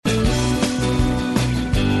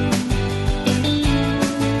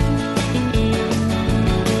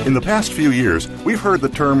In the past few years, we've heard the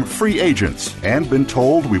term free agents and been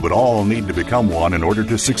told we would all need to become one in order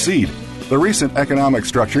to succeed. The recent economic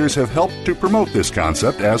structures have helped to promote this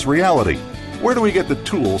concept as reality. Where do we get the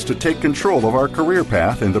tools to take control of our career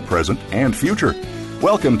path in the present and future?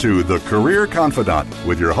 Welcome to The Career Confidante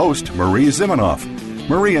with your host, Marie Zimenoff.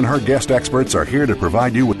 Marie and her guest experts are here to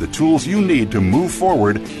provide you with the tools you need to move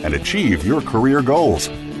forward and achieve your career goals.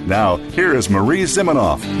 Now, here is Marie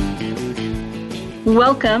Zimenoff.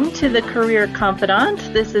 Welcome to the Career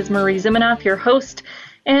Confidante. This is Marie Zimenoff, your host,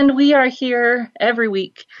 and we are here every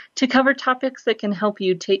week to cover topics that can help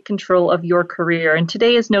you take control of your career. And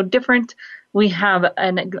today is no different. We have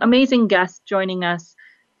an amazing guest joining us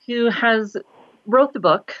who wrote the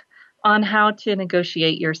book on how to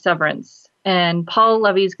negotiate your severance. And Paul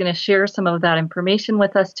Levy is going to share some of that information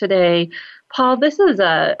with us today. Paul, this is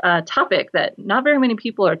a topic that not very many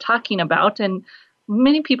people are talking about, and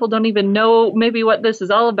many people don't even know maybe what this is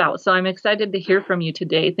all about. So I'm excited to hear from you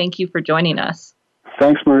today. Thank you for joining us.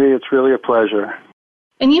 Thanks, Marie. It's really a pleasure.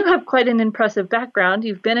 And you have quite an impressive background.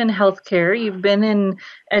 You've been in healthcare. You've been in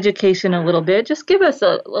education a little bit. Just give us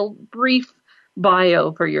a brief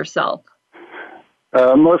bio for yourself.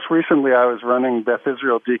 Most recently, I was running Beth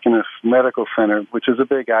Israel Deaconess Medical Center, which is a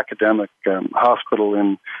big academic hospital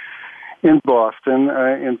in Boston.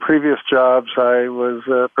 In previous jobs, I was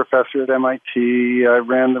a professor at MIT. I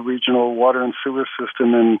ran the regional water and sewer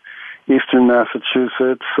system in eastern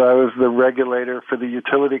Massachusetts. I was the regulator for the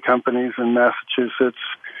utility companies in Massachusetts,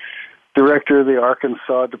 director of the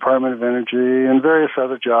Arkansas Department of Energy, and various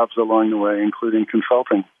other jobs along the way, including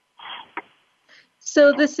consulting.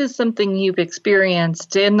 So this is something you've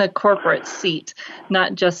experienced in the corporate seat,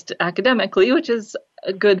 not just academically, which is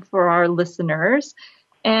good for our listeners.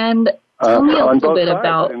 And tell me a little bit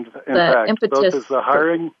about the impetus. Both as the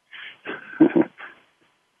hiring.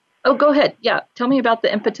 Oh, go ahead. Yeah, tell me about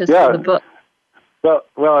the impetus for the book. Well,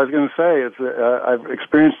 I was going to say I've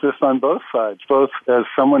experienced this on both sides, both as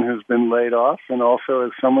someone who's been laid off and also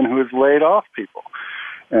as someone who has laid off people.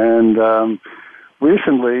 And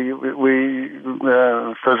recently,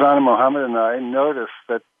 Farzana Mohammed and I noticed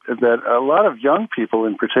that a lot of young people,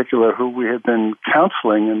 in particular, who we had been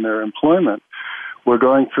counseling in their employment, were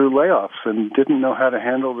going through layoffs and didn't know how to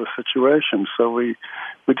handle the situation. So we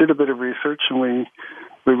did a bit of research and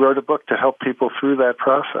we wrote a book to help people through that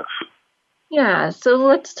process. Yeah, so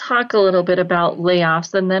let's talk a little bit about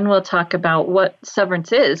layoffs, and then we'll talk about what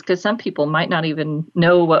severance is, because some people might not even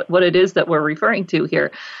know what it is that we're referring to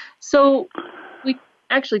here. So we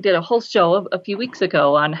actually did a whole show a few weeks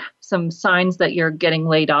ago on some signs that you're getting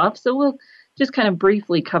laid off. So we'll just kind of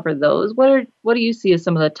briefly cover those. What do you see as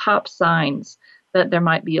some of the top signs that there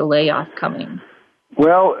might be a layoff coming?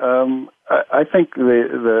 Well, I think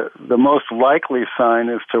the most likely sign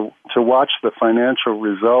is to watch the financial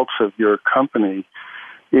results of your company,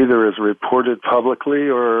 either as reported publicly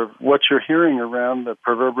or what you're hearing around the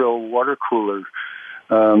proverbial water cooler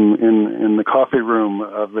in the coffee room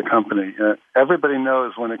of the company. Everybody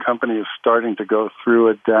knows when a company is starting to go through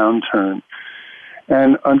a downturn.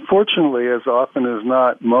 And unfortunately, as often as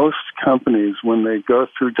not, most companies, when they go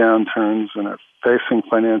through downturns and are facing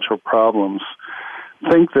financial problems,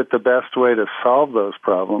 think that the best way to solve those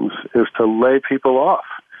problems is to lay people off.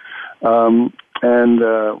 There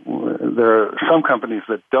are some companies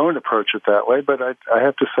that don't approach it that way, but I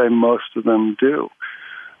have to say most of them do.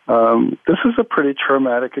 This is a pretty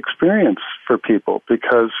traumatic experience for people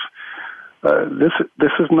because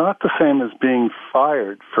this is not the same as being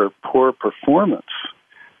fired for poor performance.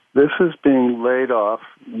 This is being laid off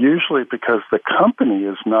usually because the company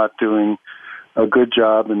is not doing a good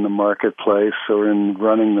job in the marketplace or in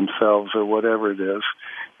running themselves or whatever it is.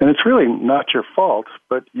 And it's really not your fault,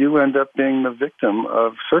 but you end up being the victim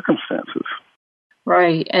of circumstances.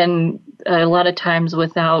 Right. And a lot of times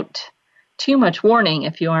without too much warning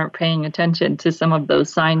if you aren't paying attention to some of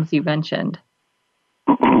those signs you mentioned.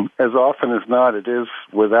 As often as not, it is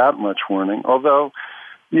without much warning, although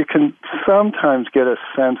you can sometimes get a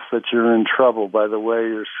sense that you're in trouble by the way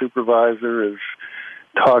your supervisor is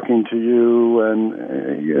talking to you,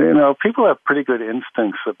 and people have pretty good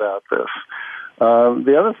instincts about this.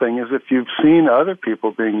 The other thing is if you've seen other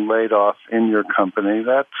people being laid off in your company,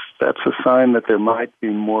 that's a sign that there might be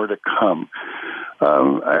more to come.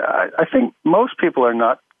 I think most people are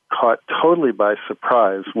not caught totally by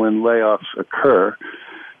surprise when layoffs occur,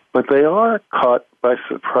 but they are caught by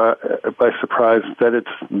surprise that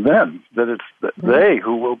it's them, that it's they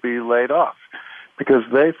who will be laid off. Because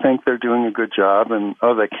they think they're doing a good job and,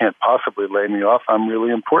 they can't possibly lay me off. I'm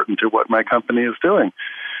really important to what my company is doing.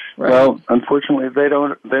 Right. Well, unfortunately, they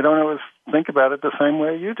don't always think about it the same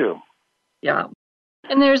way you do. Yeah.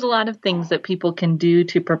 And there's a lot of things that people can do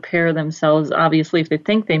to prepare themselves, obviously, if they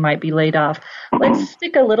think they might be laid off. Let's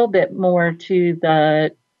stick a little bit more to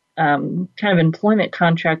the kind of employment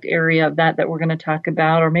contract area of that we're going to talk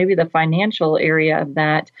about, or maybe the financial area of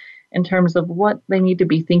that in terms of what they need to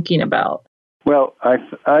be thinking about. Well,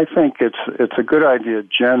 I think it's a good idea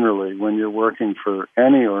generally when you're working for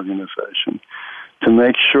any organization to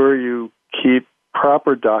make sure you keep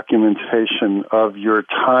proper documentation of your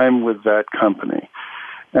time with that company.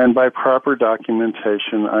 And by proper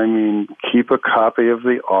documentation, I mean keep a copy of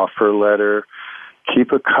the offer letter,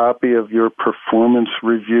 keep a copy of your performance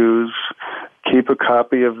reviews, keep a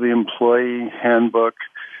copy of the employee handbook,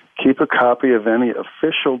 keep a copy of any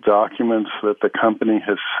official documents that the company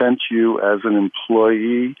has sent you as an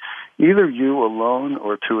employee, either you alone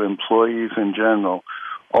or to employees in general.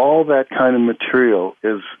 All that kind of material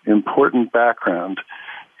is important background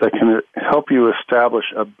that can help you establish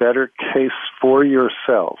a better case for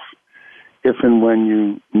yourself if and when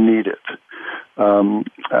you need it.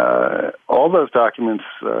 All those documents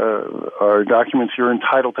are documents you're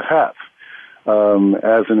entitled to have.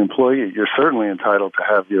 As an employee, you're certainly entitled to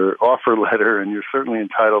have your offer letter, and you're certainly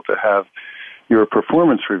entitled to have your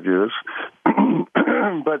performance reviews.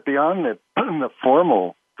 But beyond the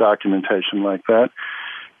formal documentation like that,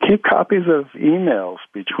 keep copies of emails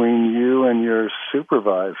between you and your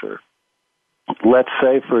supervisor. Let's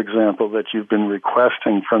say, for example, that you've been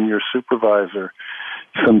requesting from your supervisor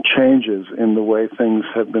some changes in the way things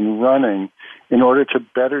have been running in order to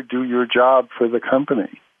better do your job for the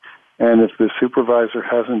company. And if the supervisor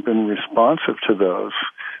hasn't been responsive to those,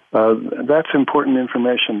 that's important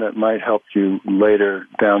information that might help you later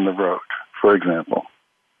down the road, for example.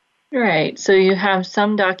 Right. So you have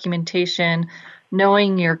some documentation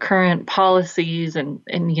knowing your current policies and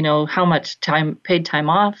how much paid time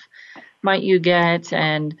off might you get.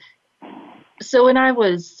 And so when I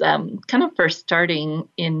was kind of first starting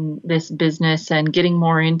in this business and getting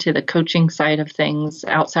more into the coaching side of things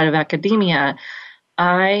outside of academia,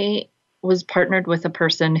 I was partnered with a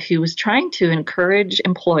person who was trying to encourage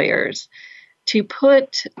employers to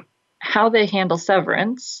put how they handle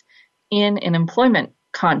severance in an employment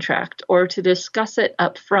contract or to discuss it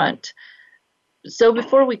up front. So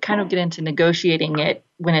before we kind of get into negotiating it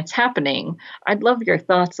when it's happening, I'd love your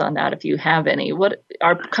thoughts on that if you have any. What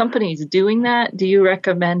are companies doing that? Do you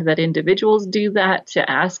recommend that individuals do that to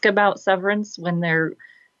ask about severance when they're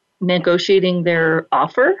negotiating their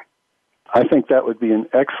offer? I think that would be an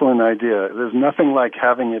excellent idea. There's nothing like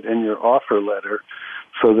having it in your offer letter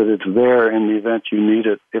so that it's there in the event you need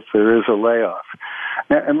it if there is a layoff.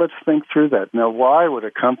 And let's think through that. Now, why would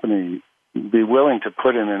a company be willing to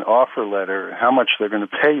put in an offer letter how much they're going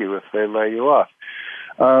to pay you if they lay you off?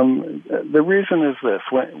 The reason is this.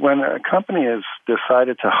 When a company has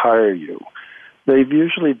decided to hire you, they've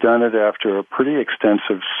usually done it after a pretty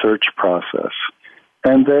extensive search process.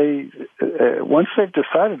 And once they've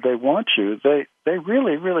decided they want you, they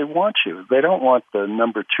really, really want you. They don't want the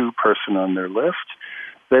number 2 person on their list.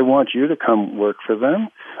 They want you to come work for them.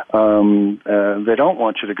 They don't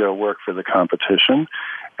want you to go work for the competition.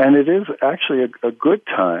 And it is actually a good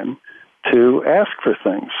time to ask for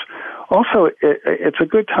things. Also, it's a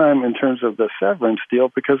good time in terms of the severance deal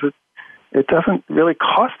because it doesn't really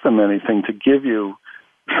cost them anything to give you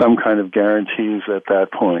some kind of guarantees at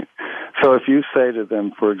that point. So if you say to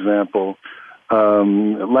them, for example,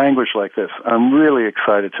 language like this, I'm really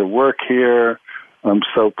excited to work here. I'm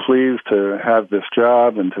so pleased to have this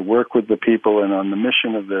job and to work with the people and on the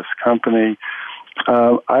mission of this company.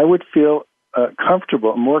 I would feel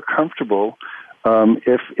more comfortable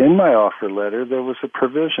if in my offer letter there was a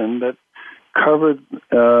provision that covered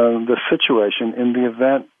the situation in the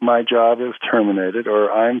event my job is terminated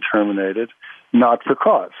or I'm terminated, not for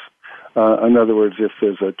cause. In other words, if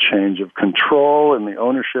there's a change of control in the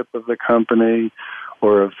ownership of the company,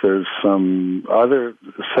 or if there's some other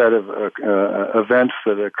set of events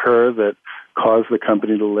that occur that cause the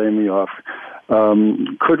company to lay me off,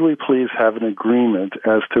 could we please have an agreement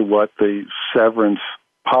as to what the severance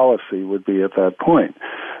policy would be at that point?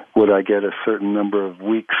 Would I get a certain number of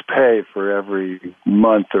weeks' pay for every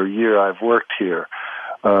month or year I've worked here?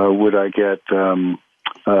 Would I get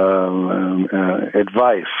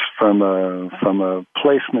advice from a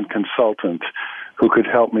placement consultant who could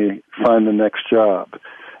help me find the next job?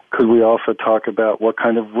 Could we also talk about what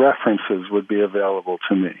kind of references would be available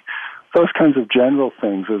to me? Those kinds of general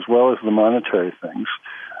things, as well as the monetary things,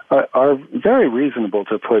 are very reasonable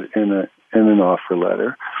to put in an offer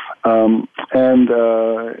letter. And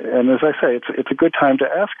as I say, it's a good time to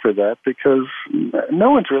ask for that because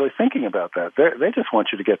no one's really thinking about that. They just want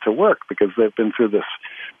you to get to work because they've been through this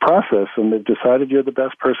process and they've decided you're the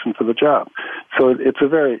best person for the job. So it's a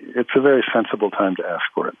very sensible time to ask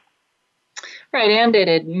for it. Right, and it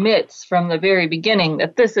admits from the very beginning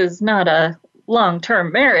that this is not a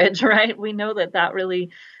long-term marriage, right? We know that really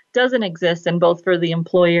doesn't exist, and both for the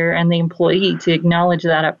employer and the employee to acknowledge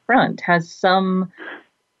that up front has some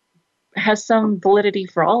validity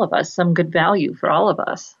for all of us, some good value for all of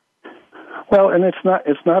us. Well, and it's not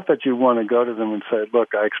that you want to go to them and say,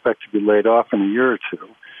 look, I expect to be laid off in a year or two.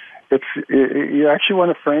 You actually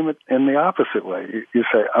want to frame it in the opposite way. You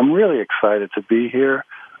say, I'm really excited to be here.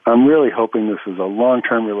 I'm really hoping this is a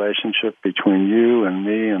long-term relationship between you and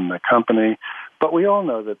me and the company. But we all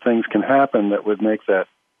know that things can happen that would make that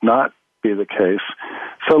not be the case.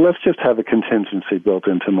 So let's just have a contingency built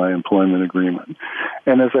into my employment agreement.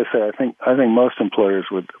 And as I say, I think most employers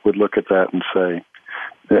would look at that and say,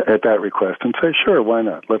 at that request and say, sure, why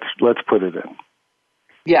not? Let's put it in.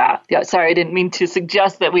 Yeah. Sorry, I didn't mean to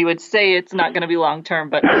suggest that we would say it's not going to be long term,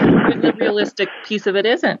 but the realistic piece of it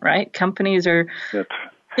isn't, right? Companies are.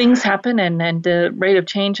 Things happen and the rate of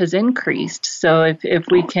change has increased. So if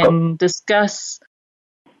we can discuss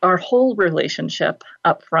our whole relationship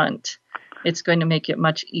up front, it's going to make it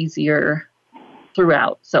much easier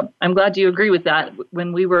throughout. So I'm glad you agree with that.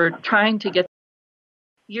 When we were trying to get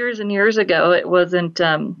years and years ago, it wasn't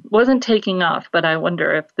taking off, but I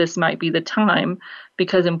wonder if this might be the time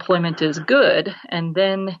because employment is good and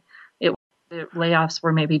then the layoffs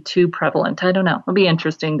were maybe too prevalent. I don't know. It'll be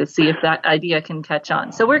interesting to see if that idea can catch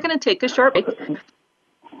on. So we're going to take a short break.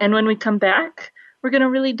 And when we come back, we're going to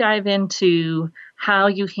really dive into how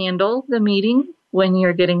you handle the meeting when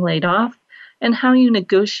you're getting laid off and how you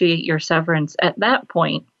negotiate your severance at that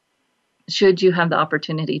point, should you have the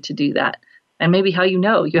opportunity to do that. And maybe how you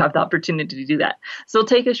know you have the opportunity to do that. So we'll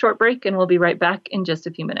take a short break and we'll be right back in just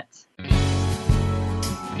a few minutes.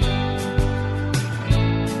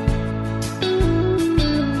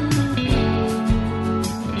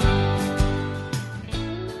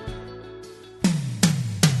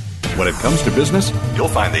 When it comes to business, you'll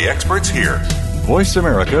find the experts here. Voice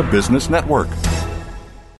America Business Network.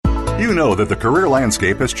 You know that the career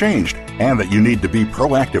landscape has changed and that you need to be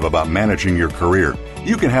proactive about managing your career.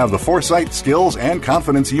 You can have the foresight, skills, and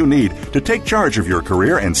confidence you need to take charge of your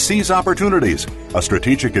career and seize opportunities. A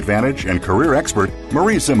strategic advantage and career expert,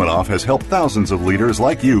 Marie Zimenoff has helped thousands of leaders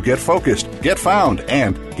like you get focused, get found,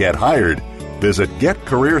 and get hired. Visit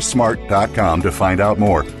getcareersmart.com to find out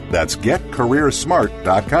more. That's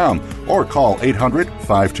getcareersmart.com or call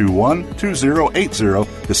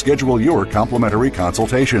 800-521-2080 to schedule your complimentary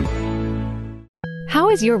consultation. How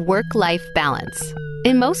is your work-life balance?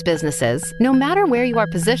 In most businesses, no matter where you are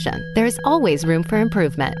positioned, there is always room for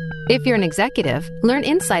improvement. If you're an executive, learn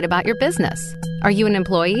insight about your business. Are you an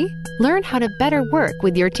employee? Learn how to better work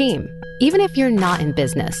with your team. Even if you're not in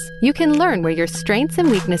business, you can learn where your strengths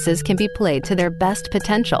and weaknesses can be played to their best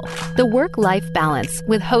potential. The Work-Life Balance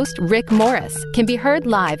with host Rick Morris can be heard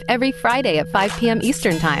live every Friday at 5 p.m.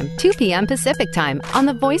 Eastern Time, 2 p.m. Pacific Time on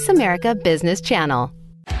the Voice America Business Channel.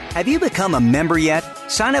 Have you become a member yet?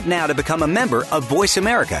 Sign up now to become a member of Voice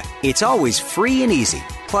America. It's always free and easy.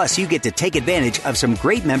 Plus, you get to take advantage of some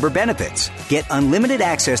great member benefits. Get unlimited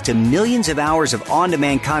access to millions of hours of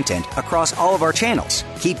on-demand content across all of our channels.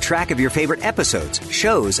 Keep track of your favorite episodes,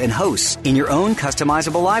 shows, and hosts in your own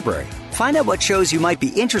customizable library. Find out what shows you might be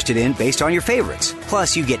interested in based on your favorites.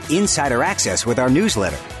 Plus, you get insider access with our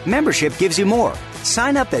newsletter. Membership gives you more.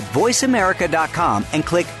 Sign up at voiceamerica.com and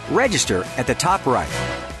click Register at the top right.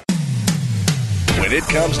 When it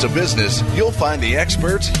comes to business, you'll find the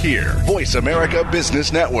experts here. Voice America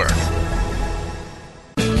Business Network.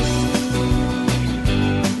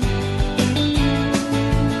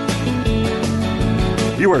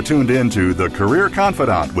 You are tuned in to The Career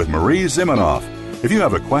Confidante with Marie Zimenoff. If you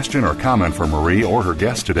have a question or comment for Marie or her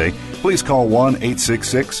guest today, please call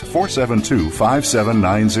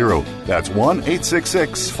 1-866-472-5790. That's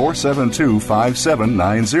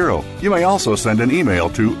 1-866-472-5790. You may also send an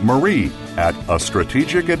email to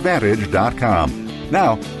marie@astrategicadvantage.com.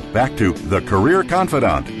 Now, back to The Career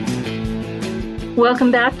Confidante.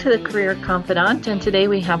 Welcome back to The Career Confidante, and today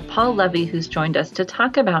we have Paul Levy who's joined us to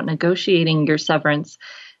talk about negotiating your severance.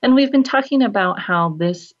 And we've been talking about how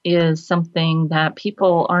this is something that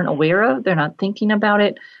people aren't aware of. They're not thinking about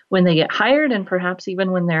it when they get hired and perhaps even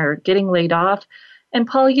when they're getting laid off. And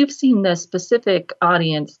Paul, you've seen the specific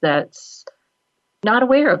audience that's not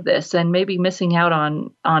aware of this and maybe missing out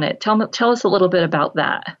on it. Tell us a little bit about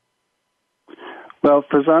that. Well,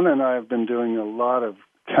 Prasanna and I have been doing a lot of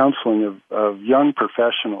counseling of young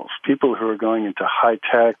professionals, people who are going into high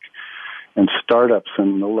tech and startups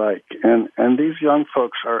and the like. And these young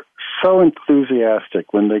folks are so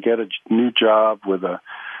enthusiastic when they get a new job with a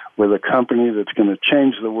company that's going to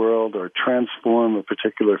change the world or transform a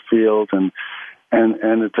particular field, and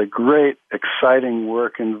it's a great, exciting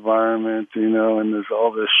work environment, and there's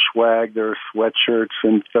all this swag. There are sweatshirts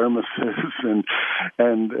and thermoses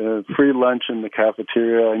and free lunch in the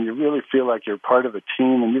cafeteria, and you really feel like you're part of a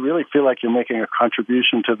team, and you really feel like you're making a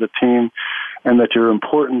contribution to the team and that you're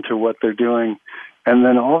important to what they're doing. And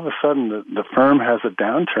then all of a sudden the firm has a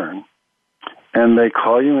downturn, and they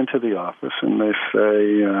call you into the office and they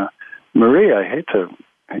say, Marie, I hate to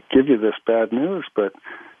give you this bad news, but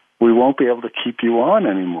we won't be able to keep you on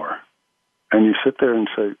anymore. And you sit there and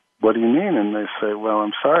say, what do you mean? And they say, well,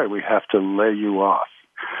 I'm sorry, we have to lay you off.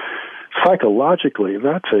 Psychologically,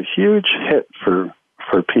 that's a huge hit for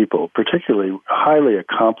people, particularly highly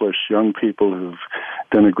accomplished young people who've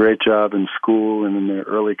done a great job in school and in their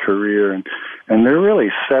early career, and they're really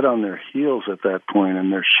set on their heels at that point,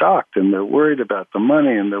 and they're shocked, and they're worried about the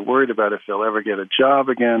money, and they're worried about if they'll ever get a job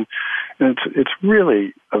again. And it's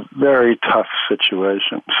really a very tough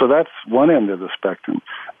situation. So that's one end of the spectrum.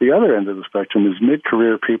 The other end of the spectrum is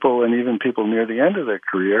mid-career people and even people near the end of their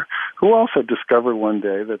career who also discover one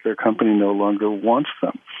day that their company no longer wants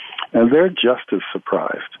them. And they're just as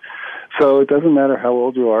surprised. So it doesn't matter how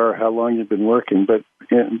old you are or how long you've been working, but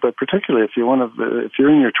particularly if if you're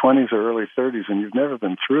in your 20s or early 30s and you've never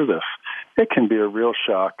been through this, it can be a real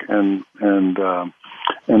shock and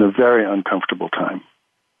a very uncomfortable time.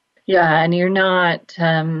 Yeah, and you're not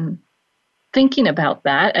thinking about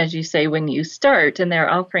that, as you say, when you start, and they're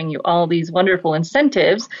offering you all these wonderful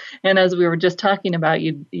incentives. And as we were just talking about,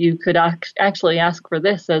 you could actually ask for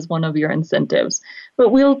this as one of your incentives. But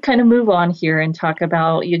we'll kind of move on here and talk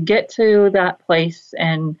about, you get to that place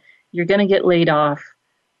and you're going to get laid off.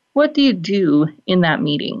 What do you do in that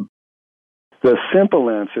meeting? The simple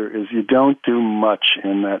answer is you don't do much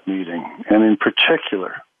in that meeting. And in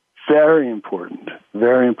particular, very important,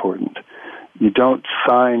 you don't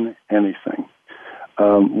sign anything.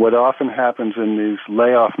 What often happens in these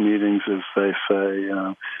layoff meetings is they say,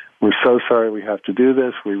 we're so sorry we have to do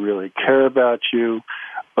this. We really care about you.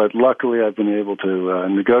 But luckily I've been able to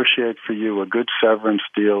negotiate for you a good severance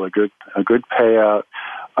deal, a good payout.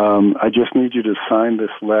 I just need you to sign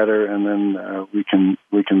this letter, and then we can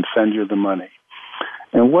send you the money.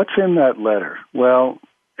 And what's in that letter? Well,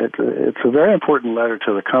 it's a very important letter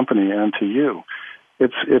to the company and to you.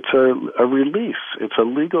 It's a release. It's a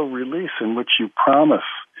legal release in which you promise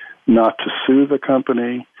not to sue the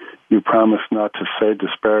company. You promise not to say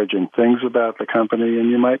disparaging things about the company, and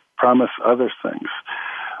you might promise other things.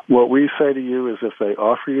 What we say to you is if they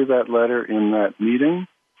offer you that letter in that meeting,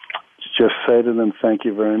 just say to them, thank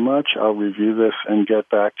you very much. I'll review this and get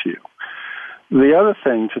back to you. The other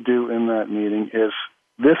thing to do in that meeting is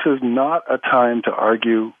this is not a time to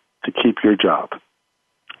argue to keep your job.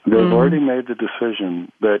 They've already made the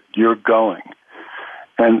decision that you're going.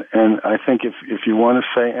 And I think if you want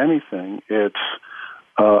to say anything, it's,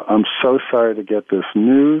 I'm so sorry to get this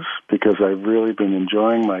news because I've really been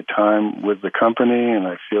enjoying my time with the company, and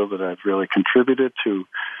I feel that I've really contributed to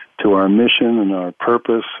our mission and our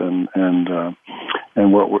purpose and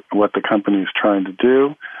what the company is trying to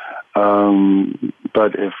do.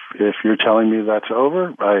 But if you're telling me that's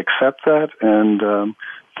over, I accept that, and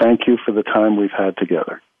thank you for the time we've had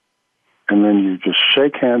together. And then you just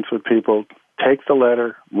shake hands with people, take the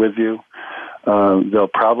letter with you. They'll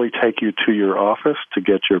probably take you to your office to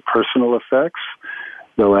get your personal effects.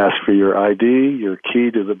 They'll ask for your ID, your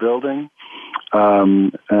key to the building.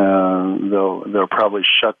 They'll probably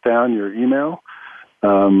shut down your email,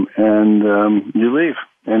 and you leave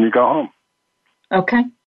and you go home. Okay.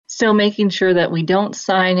 Still making sure that we don't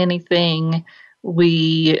sign anything.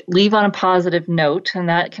 We leave on a positive note, and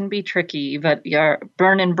that can be tricky, but you're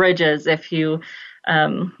burning bridges if you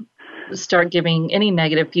start giving any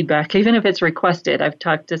negative feedback, even if it's requested. I've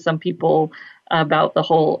talked to some people about the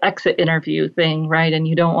whole exit interview thing, right? And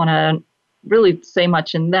you don't want to really say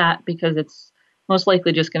much in that because it's most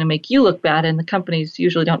likely just going to make you look bad, and the companies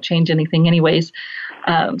usually don't change anything anyways.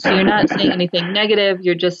 So you're not saying anything negative.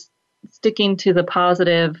 You're just sticking to the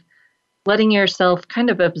positive, letting yourself kind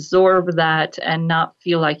of absorb that and not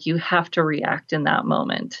feel like you have to react in that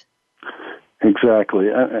moment. Exactly.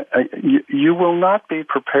 You will not be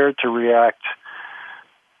prepared to react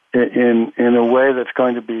in a way that's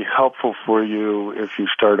going to be helpful for you if you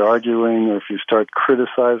start arguing or if you start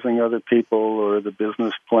criticizing other people or the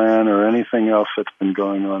business plan or anything else that's been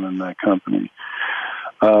going on in that company.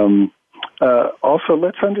 Also,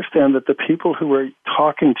 let's understand that the people who are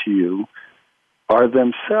talking to you are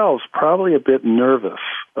themselves probably a bit nervous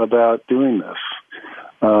about doing this.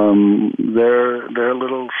 They're a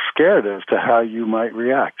little scared as to how you might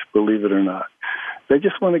react, believe it or not. They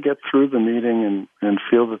just want to get through the meeting and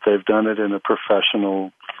feel that they've done it in a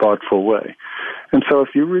professional, thoughtful way. And so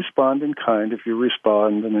if you respond in kind, if you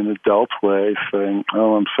respond in an adult way, saying,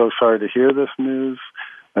 "Oh, I'm so sorry to hear this news.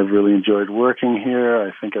 I've really enjoyed working here.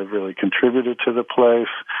 I think I've really contributed to the place.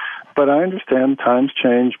 But I understand times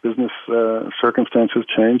change, business circumstances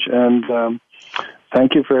change, and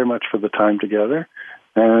thank you very much for the time together.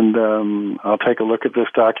 And I'll take a look at this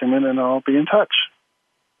document and I'll be in touch."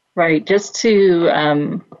 Right, just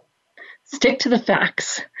to stick to the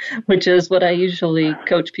facts, which is what I usually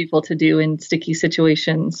coach people to do in sticky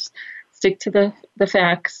situations. Stick to the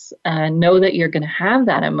facts, know that you're going to have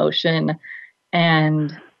that emotion,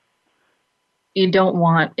 and you don't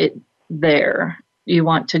want it there. You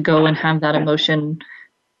want to go and have that emotion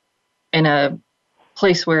in a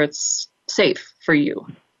place where it's safe for you.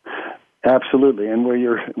 Absolutely, and where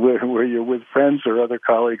you're with friends or other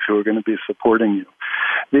colleagues who are going to be supporting you.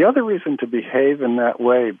 The other reason to behave in that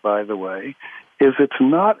way, by the way, is it's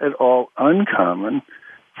not at all uncommon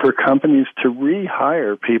for companies to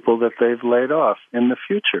rehire people that they've laid off in the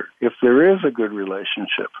future if there is a good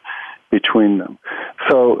relationship between them.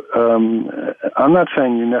 So I'm not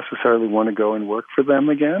saying you necessarily want to go and work for them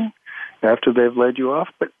again after they've laid you off,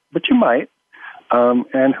 but you might.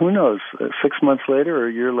 And who knows, 6 months later or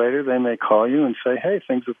a year later, they may call you and say, "Hey,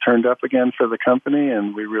 things have turned up again for the company,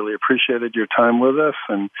 and we really appreciated your time with us,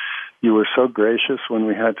 and you were so gracious when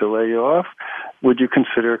we had to lay you off. Would you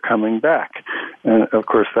consider coming back?" And, of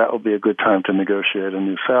course, that will be a good time to negotiate a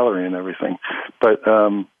new salary and everything. But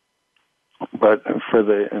for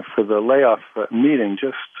the layoff meeting,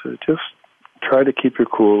 just try to keep your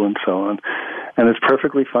cool and so on. And it's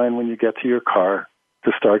perfectly fine when you get to your car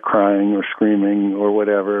to start crying or screaming or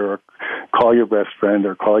whatever, or call your best friend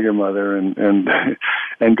or call your mother and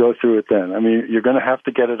go through it then. I mean, you're going to have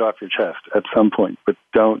to get it off your chest at some point, but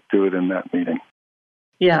don't do it in that meeting.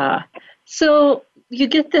 Yeah. So you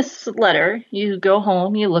get this letter, you go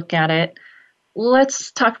home, you look at it.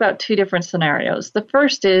 Let's talk about two different scenarios. The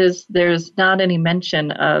first is there's not any mention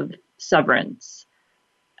of severance.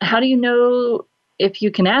 How do you know if you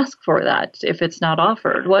can ask for that if it's not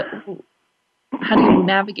offered? How do you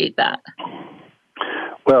navigate that?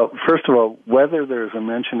 Well, first of all, whether there's a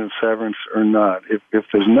mention of severance or not, if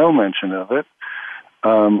there's no mention of it,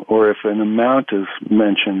 or if an amount is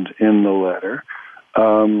mentioned in the letter,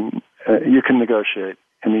 you can negotiate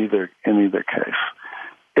in either case.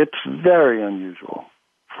 It's very unusual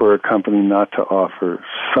for a company not to offer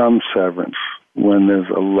some severance when there's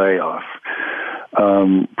a layoff.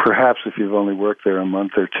 Perhaps if you've only worked there a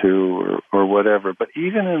month or two or whatever. But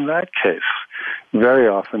even in that case, very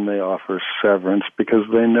often they offer severance because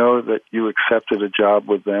they know that you accepted a job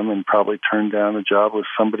with them and probably turned down a job with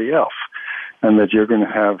somebody else, and that you're going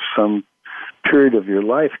to have some period of your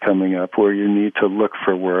life coming up where you need to look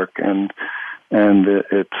for work, and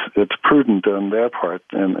it's prudent on their part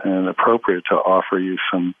and appropriate to offer you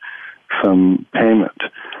some payment.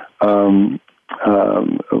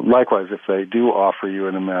 Likewise, if they do offer you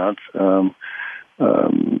an amount,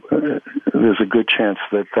 there's a good chance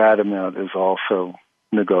that amount is also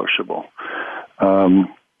negotiable.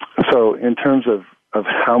 So in terms of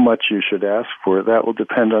how much you should ask for, that will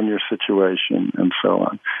depend on your situation and so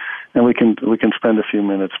on. And we can spend a few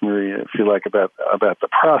minutes, Marie, if you like, about the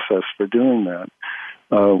process for doing that,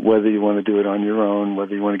 whether you want to do it on your own,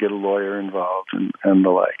 whether you want to get a lawyer involved, and the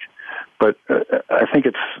like. But I think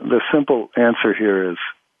the simple answer here is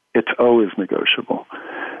it's always negotiable.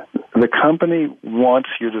 The company wants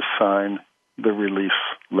you to sign the release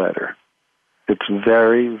letter. It's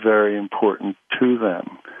very, very important to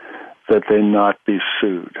them that they not be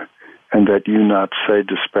sued and that you not say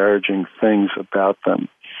disparaging things about them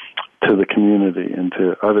to the community and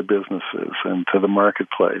to other businesses and to the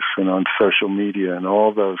marketplace and on social media and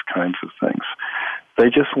all those kinds of things. They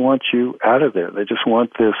just want you out of there. They just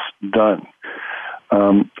want this done.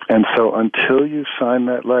 And so until you sign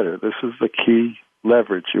that letter, this is the key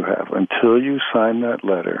leverage you have. Until you sign that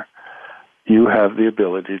letter, you have the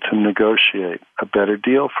ability to negotiate a better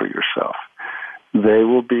deal for yourself.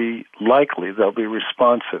 They'll be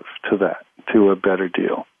responsive to that, to a better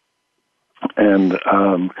deal. And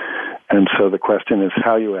so the question is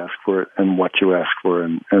how you ask for it and what you ask for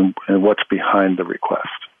and what's behind the request.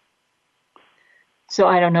 So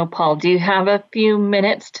I don't know, Paul, do you have a few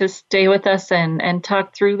minutes to stay with us and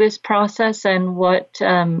talk through this process and what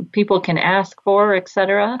people can ask for, et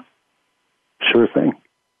cetera? Sure thing.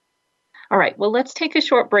 All right, well, let's take a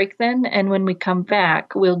short break then, and when we come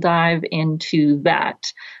back, we'll dive into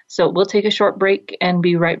that. So we'll take a short break and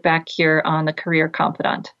be right back here on the Career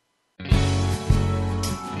Confidant.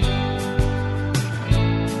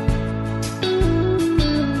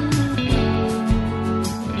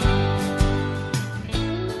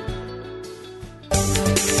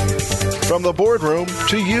 From the boardroom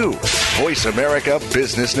to you, Voice America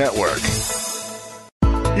Business Network.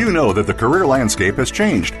 You know that the career landscape has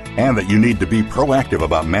changed and that you need to be proactive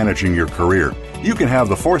about managing your career. You can have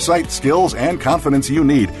the foresight, skills, and confidence you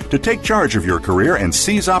need to take charge of your career and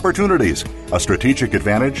seize opportunities. A strategic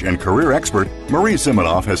advantage and career expert, Marie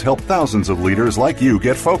Zimenoff has helped thousands of leaders like you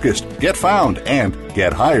get focused, get found, and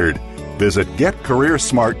get hired. Visit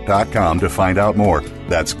getcareersmart.com to find out more.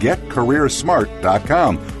 That's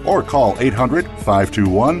getcareersmart.com or call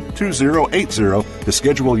 800-521-2080 to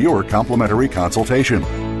schedule your complimentary consultation.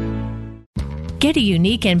 Get a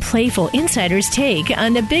unique and playful insider's take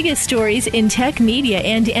on the biggest stories in tech, media,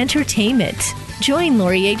 and entertainment. Join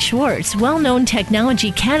Lori H. Schwartz, well-known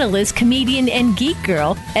technology catalyst, comedian, and geek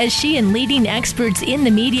girl, as she and leading experts in the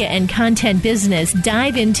media and content business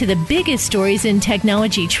dive into the biggest stories in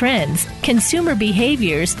technology trends, consumer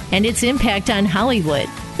behaviors, and its impact on Hollywood.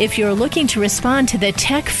 If you're looking to respond to the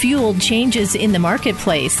tech-fueled changes in the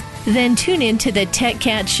marketplace, then tune in to the Tech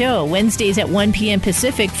Cat Show, Wednesdays at 1 p.m.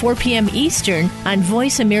 Pacific, 4 p.m. Eastern on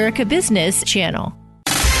Voice America Business Channel.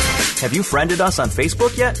 Have you friended us on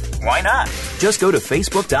Facebook yet? Why not? Just go to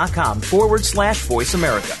facebook.com/Voice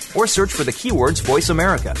America or search for the keywords Voice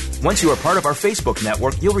America. Once you are part of our Facebook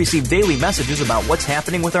network, you'll receive daily messages about what's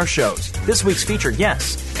happening with our shows, this week's featured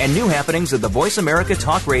guests, and new happenings of the Voice America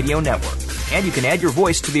Talk Radio Network. And you can add your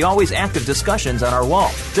voice to the always active discussions on our wall.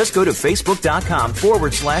 Just go to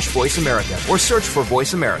facebook.com/Voice America or search for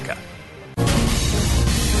Voice America.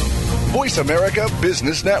 Voice America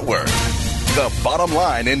Business Network. The bottom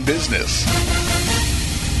line in business.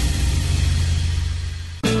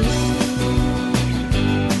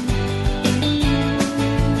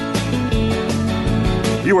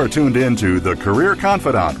 You are tuned in to The Career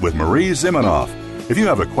Confidant with Marie Zimenoff. If you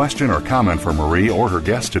have a question or comment for Marie or her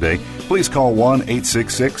guest today, please call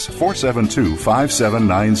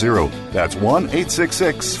 1-866-472-5790. That's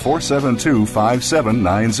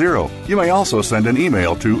 1-866-472-5790. You may also send an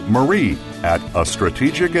email to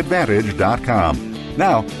marie@astrategicadvantage.com.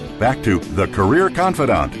 Now, back to The Career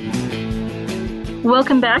Confidant.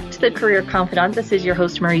 Welcome back to the Career Confidant. This is your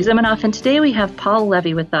host, Marie Zimenoff, and today we have Paul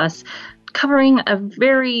Levy with us covering a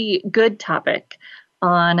very good topic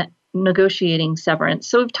on negotiating severance.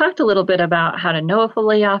 So we've talked a little bit about how to know if a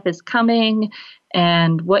layoff is coming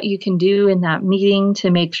and what you can do in that meeting to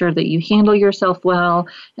make sure that you handle yourself well.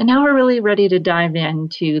 And now we're really ready to dive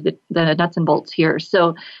into the nuts and bolts here.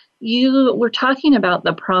 So you were talking about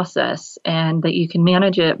the process and that you can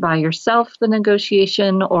manage it by yourself, the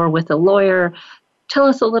negotiation, or with a lawyer. Tell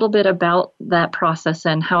us a little bit about that process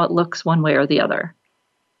and how it looks one way or the other.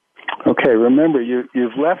 Okay, remember,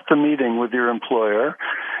 you've left the meeting with your employer,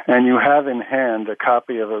 and you have in hand a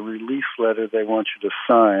copy of a release letter they want you to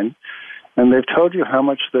sign, and they've told you how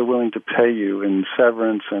much they're willing to pay you in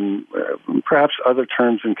severance and perhaps other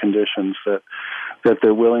terms and conditions that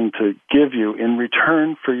they're willing to give you in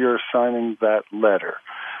return for your signing that letter.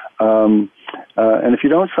 And if you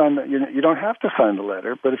don't sign that, you don't have to sign the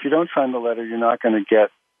letter, but if you don't sign the letter, you're not going to get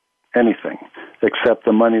anything except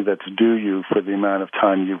the money that's due you for the amount of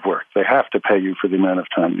time you've worked. They have to pay you for the amount of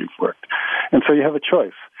time you've worked. And so you have a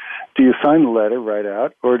choice. Do you sign the letter right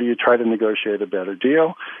out, or do you try to negotiate a better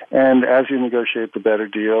deal? And as you negotiate the better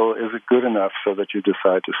deal, is it good enough so that you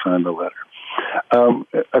decide to sign the letter?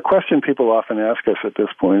 A question people often ask us at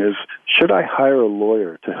this point is, should I hire a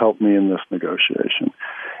lawyer to help me in this negotiation?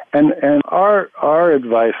 And our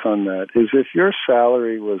advice on that is, if your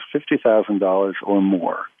salary was $50,000 or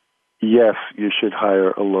more, yes, you should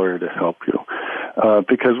hire a lawyer to help you,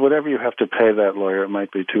 because whatever you have to pay that lawyer, it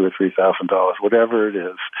might be $2,000 or $3,000, whatever it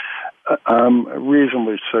is. I'm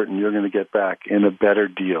reasonably certain you're going to get back in a better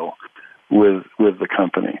deal with the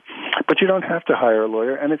company. But you don't have to hire a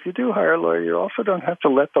lawyer, and if you do hire a lawyer, you also don't have to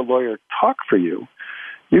let the lawyer talk for you.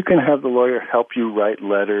 You can have the lawyer help you write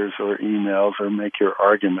letters or emails or make your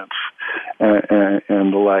arguments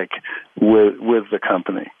and the like with the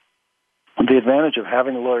company. The advantage of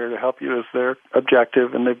having a lawyer to help you is they're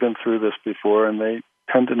objective, and they've been through this before, and they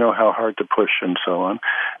tend to know how hard to push and so on,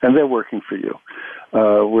 and they're working for you.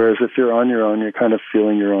 Whereas if you're on your own, you're kind of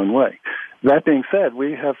feeling your own way. That being said,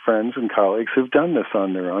 we have friends and colleagues who've done this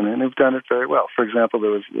on their own, and who've done it very well. For example, there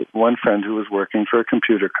was one friend who was working for a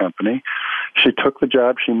computer company. She took the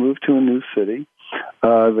job. She moved to a new city.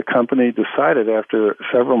 the company decided after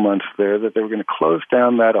several months there that they were going to close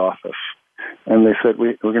down that office. And they said,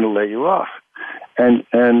 we're going to lay you off. And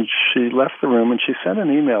she left the room and she sent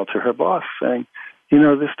an email to her boss saying,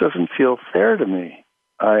 this doesn't feel fair to me.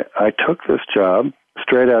 I took this job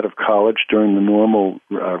straight out of college during the normal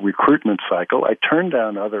recruitment cycle. I turned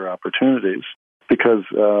down other opportunities because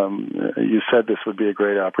you said this would be a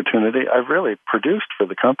great opportunity. I've really produced for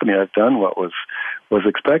the company. I've done what was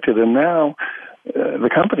expected. And now the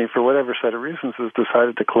company, for whatever set of reasons, has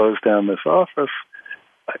decided to close down this office.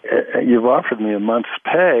 You've offered me a month's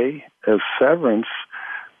pay as severance,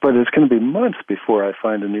 but it's going to be months before I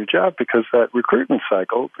find a new job because that recruitment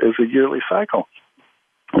cycle is a yearly cycle.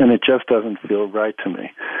 And it just doesn't feel right to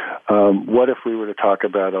me. What if we were to talk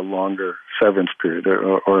about a longer severance period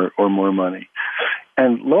or more money?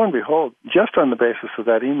 And lo and behold, just on the basis of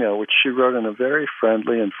that email, which she wrote in a very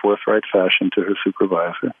friendly and forthright fashion to her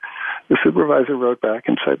supervisor, the supervisor wrote back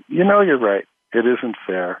and said, you're right. It isn't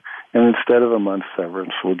fair. And instead of a month's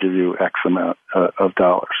severance, we'll give you X amount of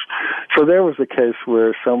dollars. So there was a case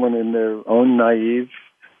where someone in their own naive,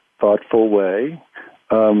 thoughtful way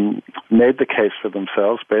made the case for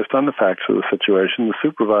themselves based on the facts of the situation. The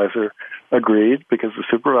supervisor agreed because the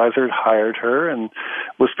supervisor had hired her and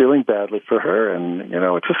was feeling badly for her. And,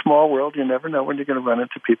 it's a small world. You never know when you're going to run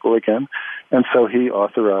into people again. And so he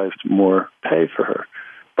authorized more pay for her.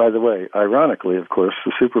 By the way, ironically, of course,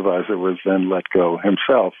 the supervisor was then let go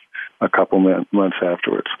himself a couple months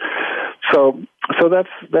afterwards. So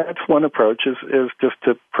that's one approach is just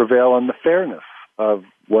to prevail on the fairness of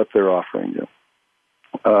what they're offering you.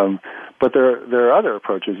 But there are other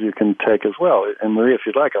approaches you can take as well. And Marie, if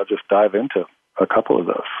you'd like, I'll just dive into a couple of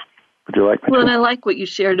those. Would you like me to? Well, and I like what you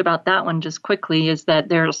shared about that one just quickly, is that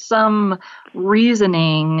there's some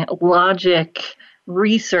reasoning, logic,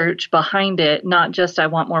 research behind it, not just I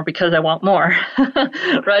want more because I want more,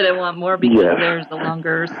 right? I want more because there's a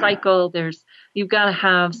longer cycle. You've got to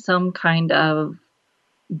have some kind of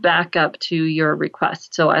backup to your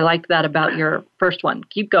request. So I like that about your first one.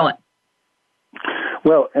 Keep going.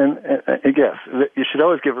 Well, and yes, you should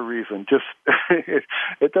always give a reason. Just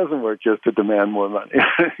it doesn't work just to demand more money.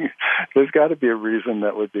 There's got to be a reason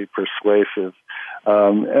that would be persuasive.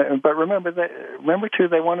 But remember, too,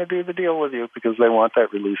 they want to do the deal with you because they want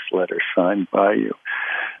that release letter signed by you.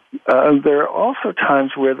 There are also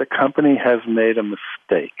times where the company has made a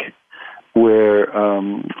mistake, where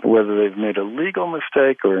whether they've made a legal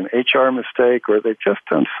mistake or an HR mistake, or they've just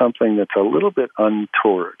done something that's a little bit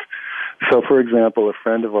untoward. So, for example, a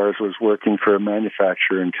friend of ours was working for a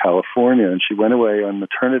manufacturer in California, and she went away on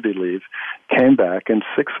maternity leave, came back, and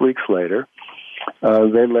 6 weeks later,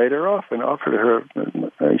 they laid her off and offered her.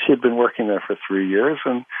 She had been working there for 3 years,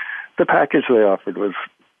 and the package they offered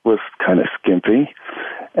was kind of skimpy.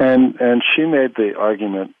 And she made the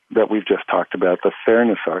argument that we've just talked about, the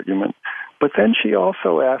fairness argument. But then she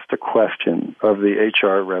also asked a question of the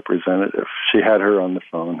HR representative. She had her on the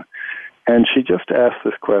phone, and she just asked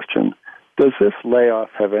this question: does this layoff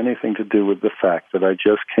have anything to do with the fact that I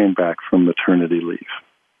just came back from maternity leave?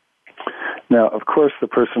 Now, of course, the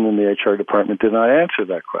person in the HR department did not answer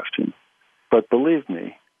that question. But believe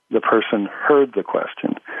me, the person heard the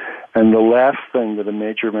question. And the last thing that a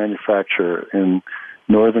major manufacturer in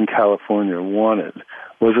Northern California wanted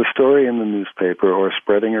was a story in the newspaper or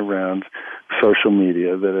spreading around social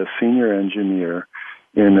media that a senior engineer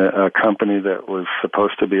in a company that was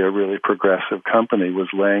supposed to be a really progressive company was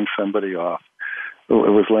laying somebody off. It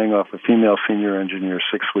was laying off a female senior engineer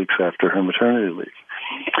 6 weeks after her maternity leave.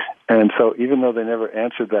 And so even though they never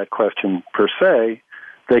answered that question per se,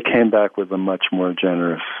 they came back with a much more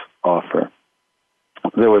generous offer.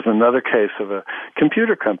 There was another case of a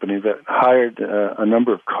computer company that hired a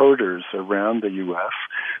number of coders around the U.S.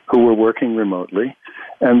 who were working remotely,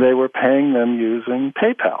 and they were paying them using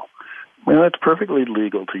PayPal. Well, it's perfectly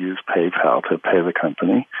legal to use PayPal to pay the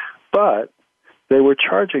company, but they were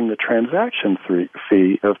charging the transaction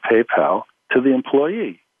fee of PayPal to the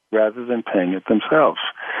employee rather than paying it themselves.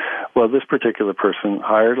 Well, this particular person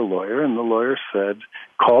hired a lawyer, and the lawyer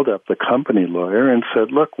called up the company lawyer and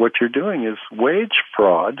said, look, what you're doing is wage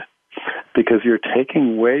fraud because you're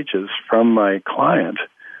taking wages from my client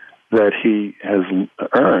that he has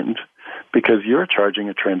earned because you're charging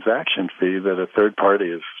a transaction fee that a third party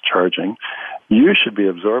is charging. You should be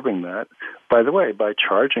absorbing that. By the way, by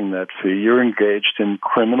charging that fee, you're engaged in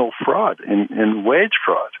criminal fraud, in wage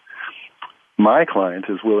fraud. My client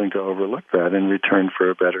is willing to overlook that in return for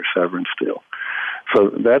a better severance deal. So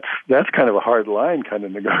that's kind of a hard line kind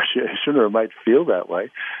of negotiation, or it might feel that way.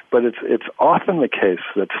 But it's often the case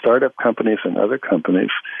that startup companies and other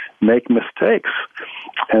companies make mistakes,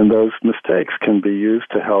 and those mistakes can be used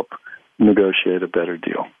to help negotiate a better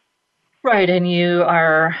deal. Right, and you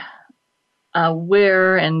are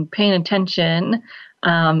aware and paying attention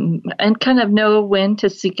and kind of know when to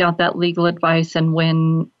seek out that legal advice and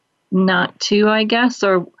when not to, I guess,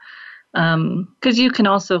 or because you can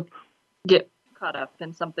also get caught up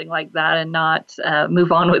in something like that and not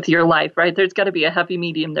move on with your life, right? There's got to be a happy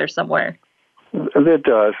medium there somewhere. There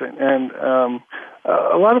does. And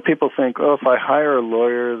a lot of people think, if I hire a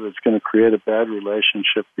lawyer, that's going to create a bad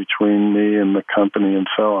relationship between me and the company and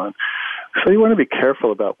so on. So you want to be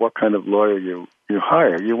careful about what kind of lawyer you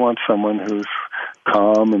hire. You want someone who's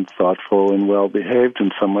calm and thoughtful and well-behaved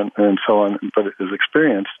and so on, but is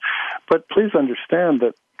experienced. But please understand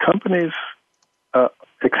that companies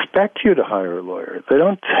expect you to hire a lawyer. They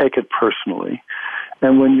don't take it personally.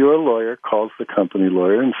 And when your lawyer calls the company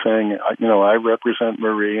lawyer and saying, I represent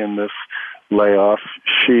Marie in this layoff,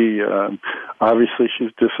 she obviously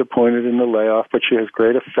she's disappointed in the layoff, but she has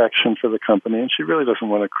great affection for the company, and she really doesn't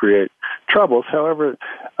want to create troubles. However,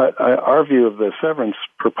 our view of the severance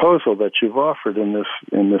proposal that you've offered in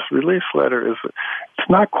this release letter is it's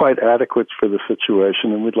not quite adequate for the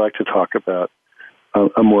situation, and we'd like to talk about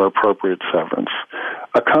a more appropriate severance.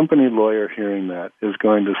 A company lawyer hearing that is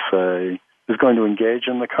going to engage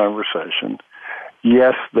in the conversation.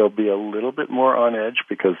 Yes, they'll be a little bit more on edge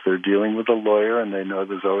because they're dealing with a lawyer and they know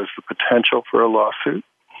there's always the potential for a lawsuit.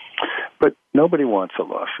 But nobody wants a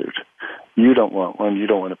lawsuit. You don't want one. You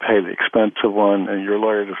don't want to pay the expense of one, and your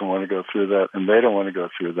lawyer doesn't want to go through that, and they don't want to go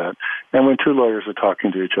through that. And when two lawyers are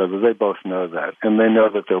talking to each other, they both know that, and they know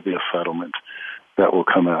that there'll be a settlement that will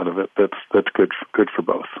come out of it. That's good for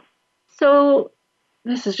both. So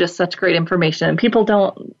this is just such great information, and people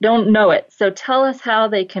don't know it. So tell us how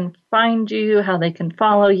they can find you, how they can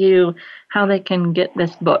follow you, how they can get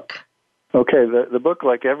this book. Okay, the book,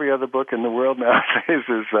 like every other book in the world nowadays,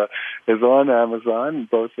 is on Amazon,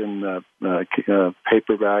 both in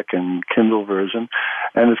paperback and Kindle version,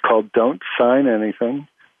 and it's called Don't Sign Anything,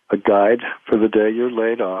 A Guide for the Day You're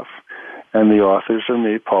Laid Off. And the authors are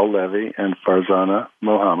me, Paul Levy, and Farzana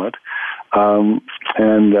Mohammed. And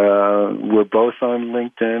we're both on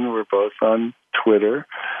LinkedIn. We're both on Twitter.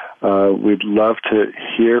 We'd love to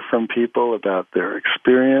hear from people about their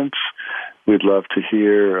experience. We'd love to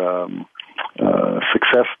hear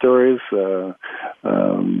success stories. And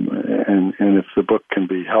if the book can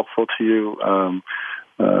be helpful to you,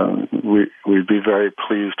 we'd be very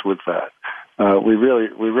pleased with that. We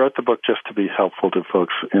wrote the book just to be helpful to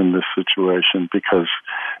folks in this situation because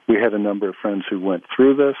we had a number of friends who went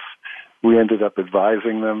through this. We ended up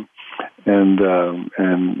advising them, and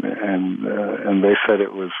they said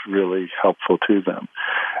it was really helpful to them.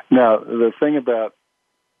 Now, the thing about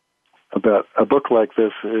a book like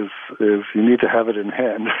this is you need to have it in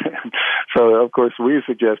hand. So, of course, we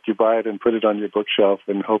suggest you buy it and put it on your bookshelf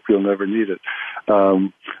and hope you'll never need it.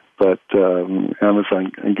 But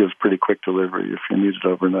Amazon gives pretty quick delivery if you need it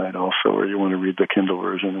overnight also, or you want to read the Kindle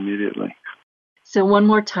version immediately. So one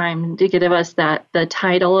more time, to give us the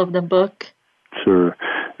title of the book. Sure.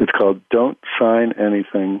 It's called Don't Sign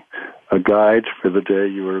Anything, A Guide for the Day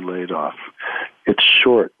You Are Laid Off. It's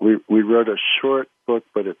short. We wrote a short book,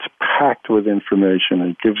 but it's packed with information.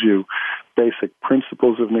 It gives you basic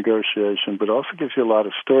principles of negotiation, but also gives you a lot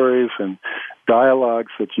of stories and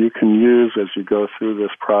dialogues that you can use as you go through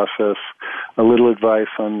this process. A little advice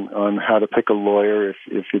on how to pick a lawyer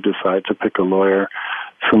if you decide to pick a lawyer.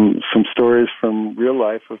 Some stories from real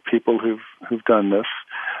life of people who've done this.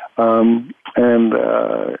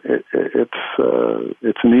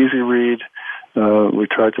 It's an easy read. We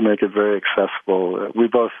tried to make it very accessible. We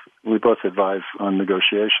both advise on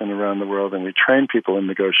negotiation around the world, and we train people in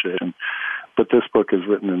negotiation. But this book is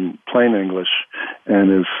written in plain English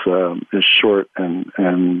and is short, and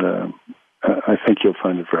I think you'll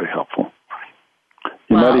find it very helpful.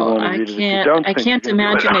 Well, I can't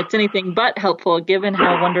imagine it's anything but helpful, given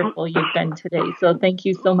how wonderful you've been today. So thank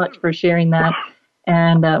you so much for sharing that.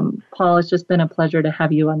 And Paul, it's just been a pleasure to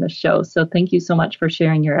have you on the show. So thank you so much for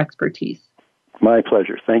sharing your expertise. My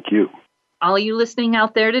pleasure. Thank you. All you listening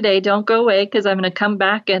out there today, don't go away, because I'm going to come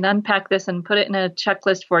back and unpack this and put it in a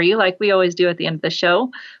checklist for you like we always do at the end of the show.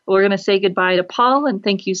 We're going to say goodbye to Paul, and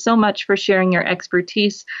thank you so much for sharing your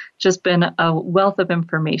expertise. Just been a wealth of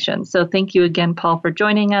information. So thank you again, Paul, for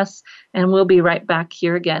joining us, and we'll be right back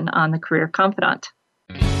here again on the Career Confidante.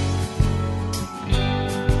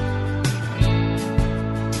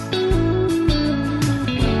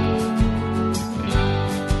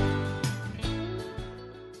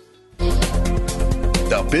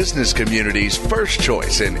 business community's first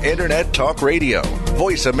choice in Internet Talk Radio,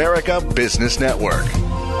 Voice America Business Network.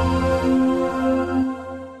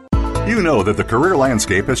 You know that the career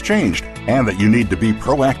landscape has changed and that you need to be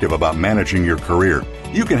proactive about managing your career.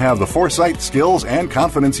 You can have the foresight, skills, and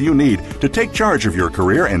confidence you need to take charge of your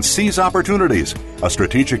career and seize opportunities. A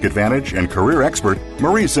strategic advantage and career expert,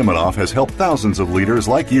 Marie Zimenoff has helped thousands of leaders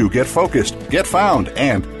like you get focused, get found,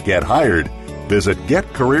 and get hired. Visit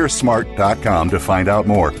getcareersmart.com to find out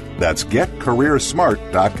more. That's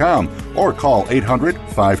getcareersmart.com or call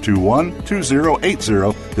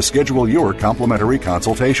 800-521-2080 to schedule your complimentary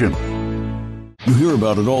consultation. You hear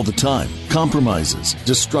about it all the time. Compromises,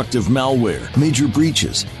 destructive malware, major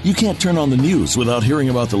breaches. You can't turn on the news without hearing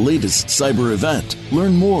about the latest cyber event.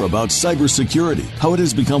 Learn more about cybersecurity, how it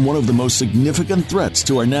has become one of the most significant threats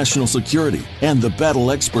to our national security, and the battle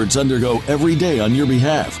experts undergo every day on your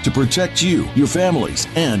behalf to protect you, your families,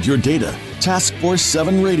 and your data. Task Force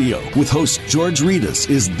 7 Radio with host George Reedus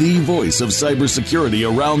is the voice of cybersecurity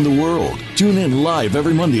around the world. Tune in live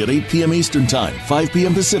every Monday at 8 p.m. Eastern Time, 5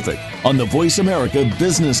 p.m. Pacific on the Voice America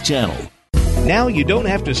Business Channel. Now you don't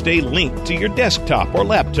have to stay linked to your desktop or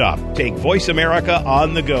laptop. Take Voice America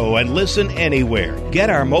on the go and listen anywhere. Get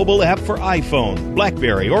our mobile app for iPhone,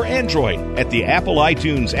 BlackBerry, or Android at the Apple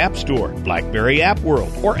iTunes App Store, BlackBerry App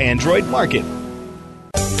World, or Android Market.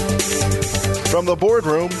 From the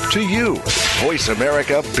boardroom to you, Voice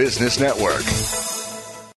America Business Network.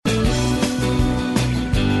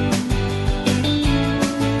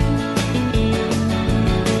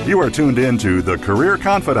 You are tuned in to The Career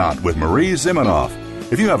Confidante with Marie Zimenoff.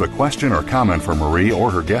 If you have a question or comment for Marie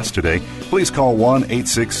or her guest today, please call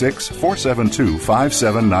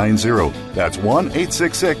 1-866-472-5790. That's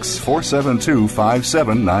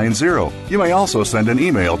 1-866-472-5790. You may also send an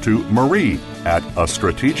email to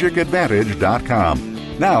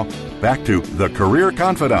marie@astrategicadvantage.com. Now, back to The Career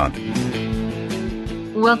Confidante.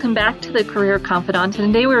 Welcome back to The Career Confidante.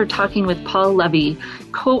 Today we were talking with Paul Levy,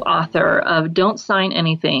 co-author of Don't Sign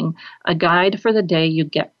Anything, A Guide for the Day You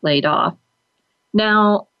Get Laid Off.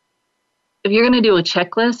 Now, if you're going to do a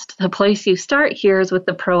checklist, the place you start here is with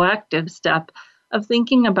the proactive step of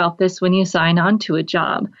thinking about this when you sign on to a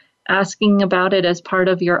job, asking about it as part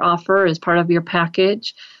of your offer, as part of your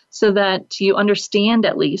package, so that you understand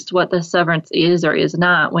at least what the severance is or is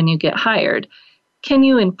not when you get hired. Can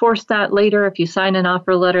you enforce that later if you sign an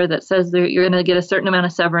offer letter that says that you're going to get a certain amount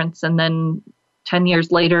of severance and then 10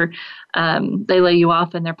 years later they lay you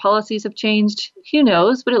off and their policies have changed? Who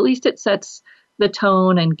knows? But at least it sets the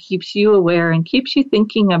tone and keeps you aware and keeps you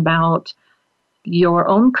thinking about your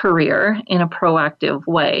own career in a proactive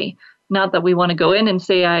way. Not that we want to go in and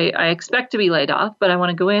say, I expect to be laid off, but I want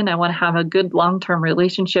to go in, I want to have a good long-term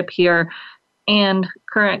relationship here. And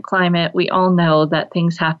current climate, we all know that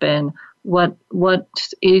things happen. What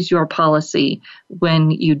is your policy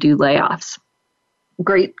when you do layoffs?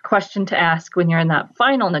 Great question to ask when you're in that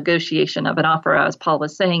final negotiation of an offer. As Paul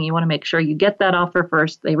was saying, you want to make sure you get that offer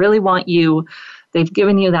first. They really want you. They've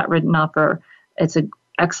given you that written offer. It's an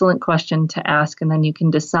excellent question to ask, and then you can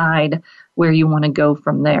decide where you want to go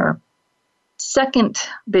from there. Second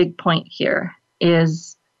big point here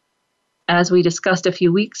is, as we discussed a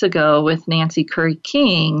few weeks ago with Nancy Curry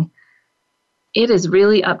King, it is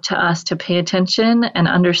really up to us to pay attention and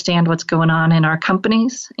understand what's going on in our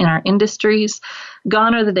companies, in our industries.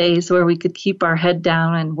 Gone are the days where we could keep our head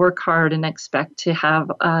down and work hard and expect to have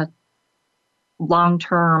a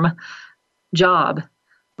long-term job,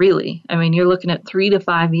 really. I mean, you're looking at 3 to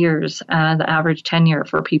 5 years, the average tenure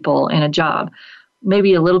for people in a job.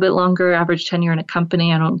 Maybe a little bit longer average tenure in a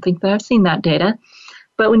company. I don't think that I've seen that data.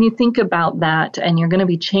 But when you think about that and you're going to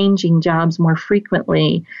be changing jobs more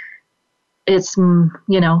frequently, it's,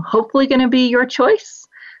 hopefully going to be your choice.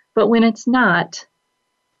 But when it's not,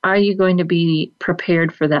 are you going to be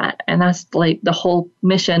prepared for that? And that's like the whole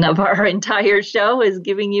mission of our entire show, is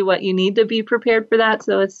giving you what you need to be prepared for that.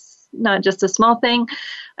 So it's not just a small thing.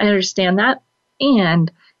 I understand that.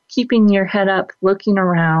 And keeping your head up, looking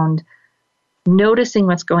around, noticing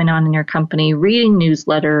what's going on in your company, reading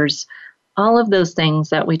newsletters, all of those things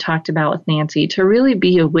that we talked about with Nancy, to really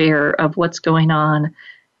be aware of what's going on.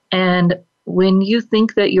 And when you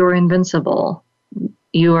think that you're invincible,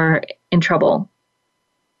 you are in trouble.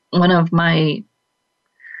 One of my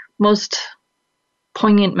most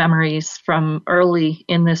poignant memories from early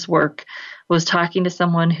in this work was talking to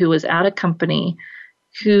someone who was at a company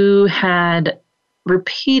who had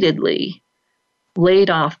repeatedly laid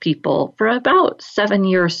off people for about 7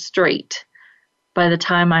 years straight by the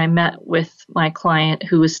time I met with my client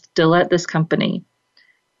who was still at this company.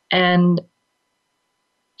 And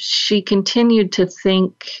she continued to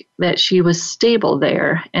think that she was stable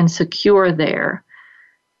there and secure there.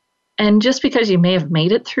 And just because you may have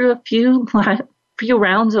made it through a few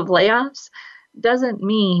rounds of layoffs doesn't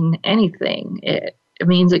mean anything. It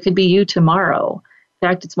means it could be you tomorrow. In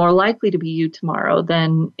fact, it's more likely to be you tomorrow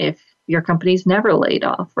than if your company's never laid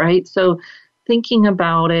off, right? So thinking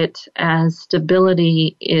about it as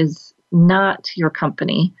stability is not your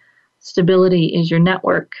company. Stability is your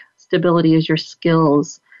network. Stability is your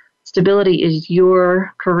skills. Stability is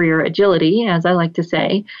your career agility, as I like to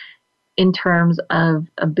say, in terms of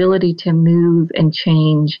ability to move and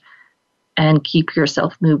change and keep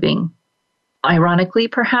yourself moving. Ironically,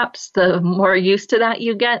 perhaps the more used to that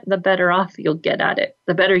you get, the better off you'll get at it,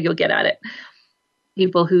 the better you'll get at it.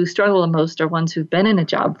 People who struggle the most are ones who've been in a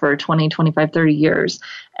job for 20, 25, 30 years,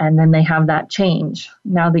 and then they have that change.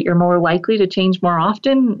 Now that you're more likely to change more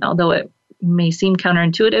often, although it may seem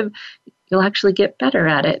counterintuitive, you'll actually get better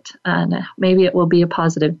at it, and maybe it will be a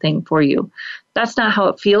positive thing for you. That's not how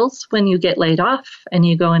it feels when you get laid off and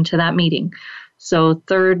you go into that meeting. So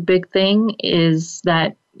third big thing is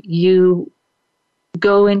that you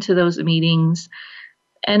go into those meetings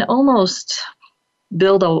and almost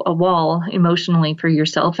build a wall emotionally for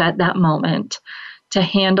yourself at that moment to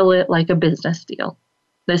handle it like a business deal.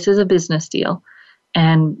 This is a business deal.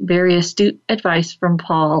 And very astute advice from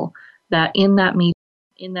Paul that in that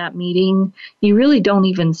meeting, you really don't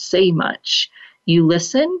even say much. You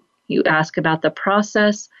listen, you ask about the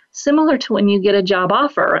process, similar to when you get a job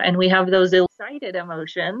offer and we have those excited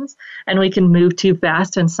emotions and we can move too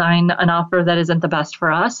fast and sign an offer that isn't the best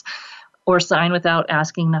for us or sign without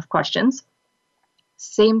asking enough questions.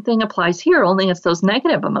 Same thing applies here, only it's those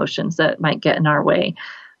negative emotions that might get in our way.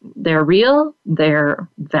 They're real, they're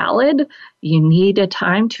valid. You need a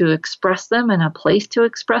time to express them and a place to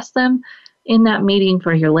express them. In that meeting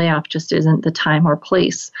for your layoff just isn't the time or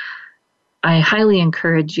place. I highly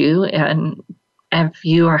encourage you, and if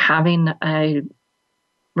you are having a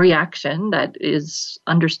reaction that is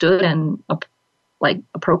understood and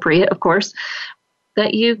appropriate, of course,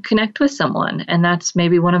 that you connect with someone. And that's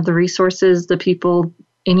maybe one of the resources the people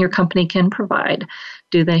in your company can provide.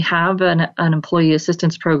 Do they have an employee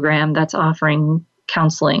assistance program that's offering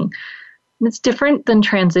counseling? It's different than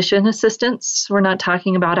transition assistance. We're not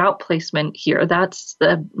talking about outplacement here. That's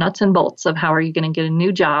the nuts and bolts of how are you going to get a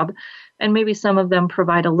new job. And maybe some of them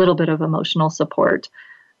provide a little bit of emotional support.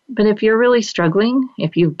 But if you're really struggling,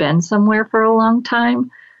 if you've been somewhere for a long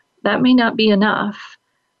time, that may not be enough.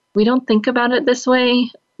 We don't think about it this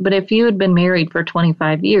way, but if you had been married for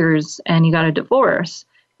 25 years and you got a divorce,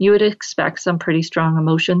 you would expect some pretty strong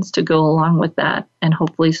emotions to go along with that, and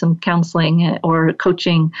hopefully some counseling or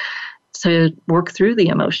coaching to work through the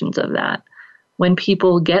emotions of that. When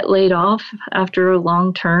people get laid off after a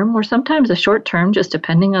long term or sometimes a short term, just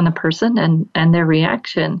depending on the person and their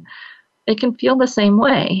reaction, it can feel the same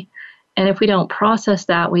way. And if we don't process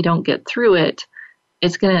that, we don't get through it,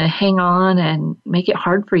 it's going to hang on and make it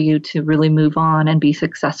hard for you to really move on and be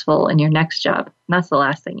successful in your next job. And that's the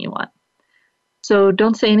last thing you want. So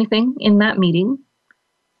don't say anything in that meeting.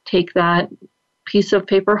 Take that piece of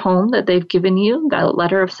paper home that they've given you, that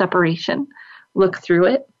letter of separation, look through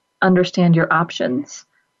it, understand your options,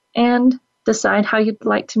 and decide how you'd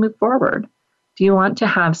like to move forward. Do you want to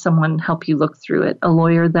have someone help you look through it, a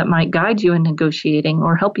lawyer that might guide you in negotiating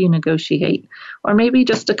or help you negotiate, or maybe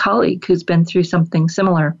just a colleague who's been through something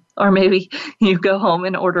similar, or maybe you go home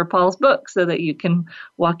and order Paul's book so that you can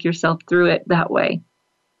walk yourself through it that way.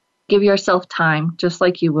 Give yourself time, just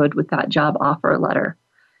like you would with that job offer letter.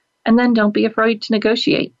 And then don't be afraid to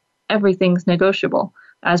negotiate. Everything's negotiable.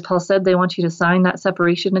 As Paul said, they want you to sign that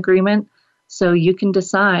separation agreement so you can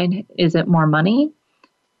decide, is it more money?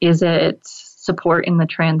 Is it support in the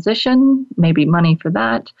transition? Maybe money for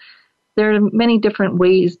that. There are many different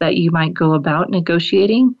ways that you might go about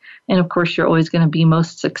negotiating. And of course, you're always going to be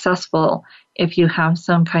most successful if you have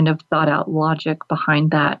some kind of thought out logic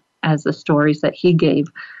behind that, as the stories that he gave,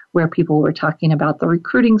 where people were talking about the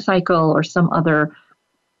recruiting cycle or some other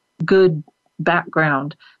good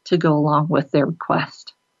background to go along with their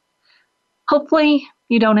request. Hopefully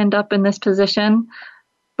you don't end up in this position,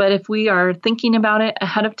 but if we are thinking about it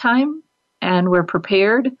ahead of time and we're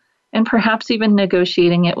prepared and perhaps even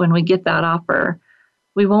negotiating it when we get that offer,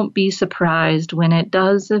 we won't be surprised when it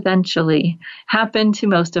does eventually happen to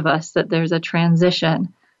most of us that there's a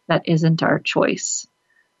transition that isn't our choice.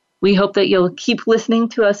 We hope that you'll keep listening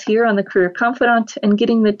to us here on the Career Confidante and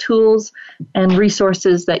getting the tools and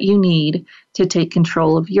resources that you need to take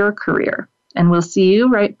control of your career. And we'll see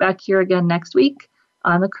you right back here again next week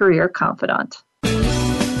on the Career Confidante.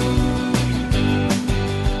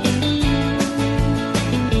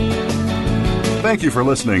 Thank you for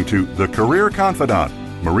listening to The Career Confidante.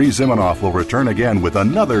 Marie Zimenoff will return again with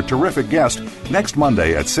another terrific guest next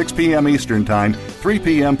Monday at 6 p.m. Eastern Time, 3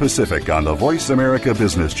 p.m. Pacific on the Voice America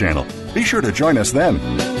Business Channel. Be sure to join us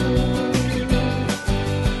then.